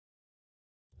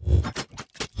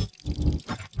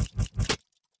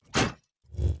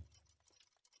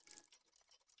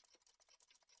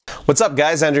What's up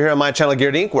guys, Andrew here on my channel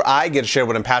Gear Inc., where I get to share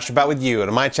what I'm passionate about with you. And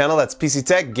on my channel, that's PC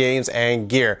tech, games, and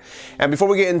gear. And before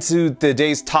we get into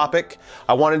today's topic,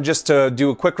 I wanted just to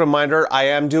do a quick reminder. I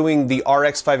am doing the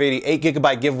RX 580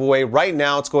 8GB giveaway right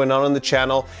now. It's going on the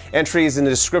channel. Entry is in the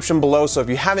description below, so if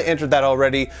you haven't entered that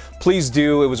already, please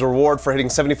do. It was a reward for hitting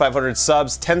 7,500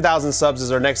 subs. 10,000 subs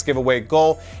is our next giveaway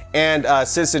goal. And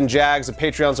Citizen Jags, a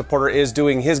Patreon supporter, is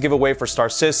doing his giveaway for Star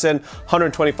Citizen,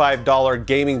 $125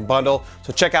 gaming bundle.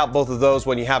 So check out both of those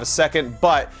when you have a second.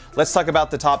 But let's talk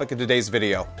about the topic of today's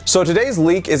video. So today's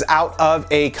leak is out of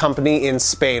a company in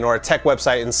Spain, or a tech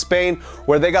website in Spain,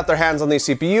 where they got their hands on these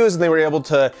CPUs and they were able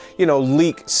to,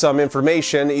 leak some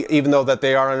information, even though that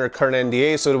they are under current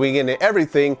NDA. So we get into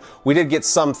everything, we did get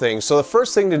some things. So the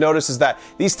first thing to notice is that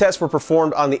these tests were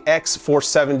performed on the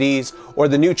X470s, or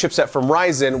the new chipset from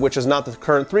Ryzen, which is not the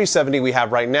current 370 we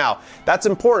have right now. That's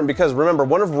important because remember,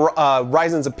 one of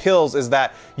Ryzen's appeals is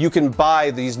that you can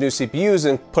buy these new CPUs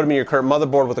and put them in your current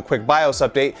motherboard with a quick BIOS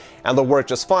update and they'll work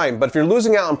just fine. But if you're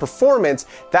losing out on performance,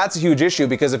 that's a huge issue,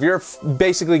 because if you're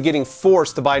basically getting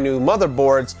forced to buy new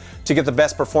motherboards to get the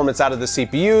best performance out of the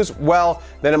CPUs, well,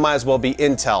 then it might as well be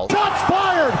Intel. Shots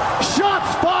fired!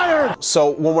 Shots fired! So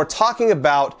when we're talking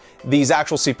about these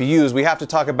actual CPUs, we have to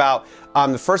talk about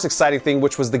the first exciting thing,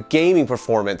 which was the gaming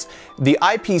performance. The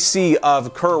IPC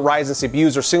of current Ryzen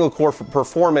CPUs, or single core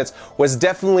performance, was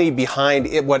definitely behind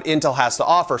what Intel has to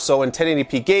offer. So in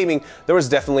 1080p gaming, there was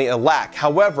definitely a lack.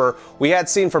 However, we had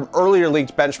seen from earlier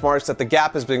leaked benchmarks that the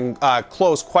gap has been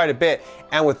closed quite a bit.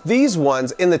 And with these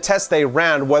ones, in the tests they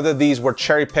ran, whether these were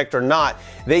cherry picked or not,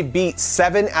 they beat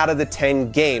 7 out of the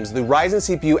 10 games. The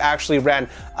Ryzen CPU actually ran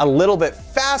a little bit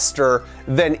faster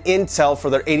than Intel for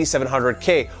their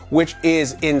 8700K, which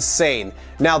is insane.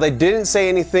 Now, they didn't say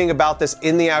anything about this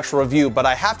in the actual review, but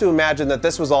I have to imagine that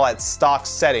this was all at stock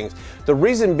settings. The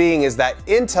reason being is that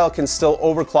Intel can still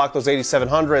overclock those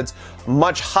 8700s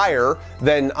much higher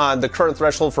than the current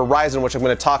threshold for Ryzen, which I'm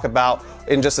going to talk about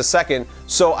in just a second.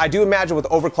 So I do imagine with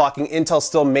overclocking, Intel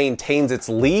still maintains its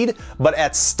lead, but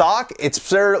at stock, it's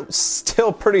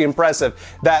still pretty impressive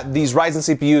that these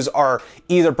Ryzen CPUs are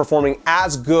either performing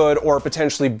as good or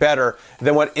potentially better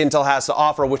than what Intel has to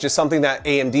offer, which is something that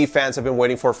AMD fans have been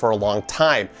waiting for a long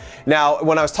time. Now,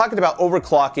 when I was talking about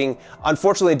overclocking,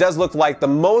 unfortunately, it does look like the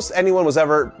most anyone was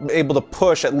ever able to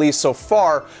push, at least so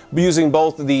far, using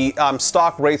both the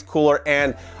stock Wraith cooler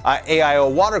and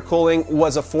AIO water cooling,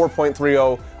 was a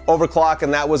 4.30 overclock,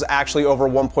 and that was actually over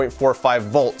 1.45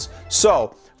 volts.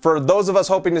 So for those of us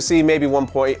hoping to see maybe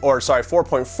 4.4 or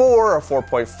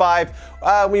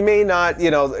 4.5, we may not,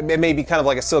 it may be kind of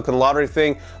like a silicon lottery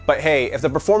thing, but hey, if the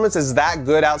performance is that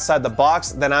good outside the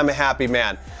box, then I'm a happy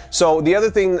man. So the other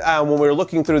thing when we were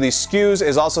looking through these SKUs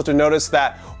is also to notice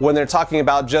that when they're talking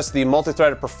about just the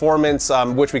multi-threaded performance,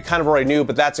 which we kind of already knew,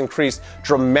 but that's increased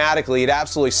dramatically. It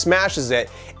absolutely smashes it.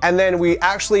 And then we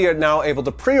actually are now able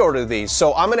to pre-order these.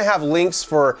 So I'm gonna have links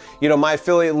for, my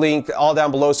affiliate link all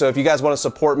down below. So if you guys wanna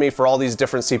support me for all these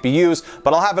different CPUs,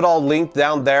 but I'll have it all linked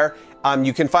down there.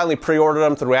 You can finally pre-order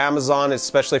them through Amazon,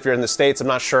 especially if you're in the States. I'm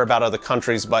not sure about other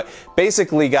countries, but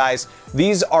basically, guys,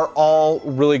 these are all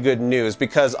really good news,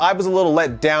 because I was a little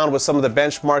let down with some of the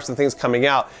benchmarks and things coming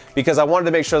out, because I wanted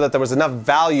to make sure that there was enough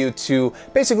value to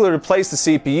basically replace the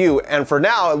CPU. And for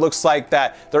now, it looks like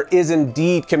that there is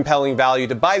indeed compelling value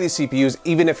to buy these CPUs,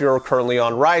 even if you're currently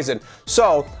on Ryzen.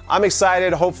 So I'm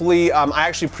excited. Hopefully, I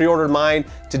actually pre-ordered mine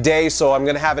today, so I'm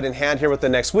gonna have it in hand here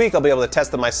within the next week. I'll be able to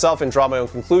test it myself and draw my own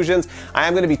conclusions. I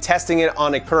am going to be testing it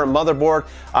on a current motherboard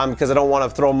because I don't want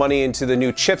to throw money into the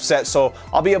new chipset. So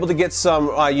I'll be able to get some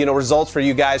results for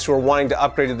you guys who are wanting to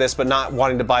upgrade to this but not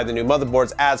wanting to buy the new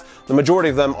motherboards, as the majority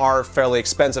of them are fairly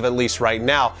expensive, at least right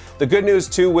now. The good news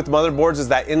too with motherboards is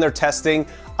that in their testing,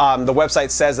 the website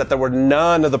says that there were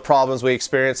none of the problems we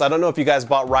experienced. I don't know if you guys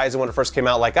bought Ryzen when it first came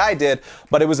out like I did,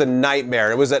 but it was a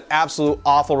nightmare. It was an absolute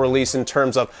awful release in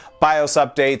terms of BIOS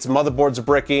updates, motherboards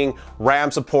bricking, RAM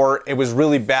support. It was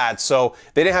really bad. So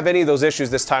they didn't have any of those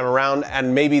issues this time around,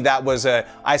 and maybe that was an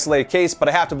isolated case, but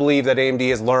I have to believe that AMD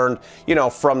has learned,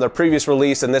 from their previous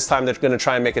release, and this time they're going to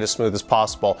try and make it as smooth as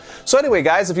possible. So anyway,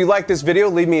 guys, if you liked this video,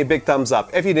 leave me a big thumbs up.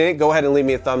 If you didn't, go ahead and leave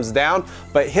me a thumbs down,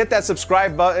 but hit that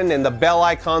subscribe button and the bell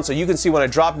icon so you can see when I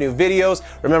drop new videos.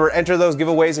 Remember, enter those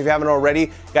giveaways if you haven't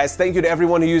already. Guys, thank you to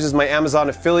everyone who uses my Amazon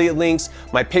affiliate links,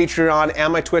 my Patreon,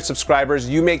 and my Twitch subscribers.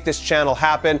 You make this channel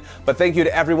happen. But thank you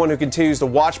to everyone who continues to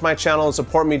watch my channel and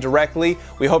support me directly.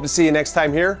 We hope to see you next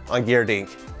time here on Gear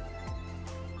Inc.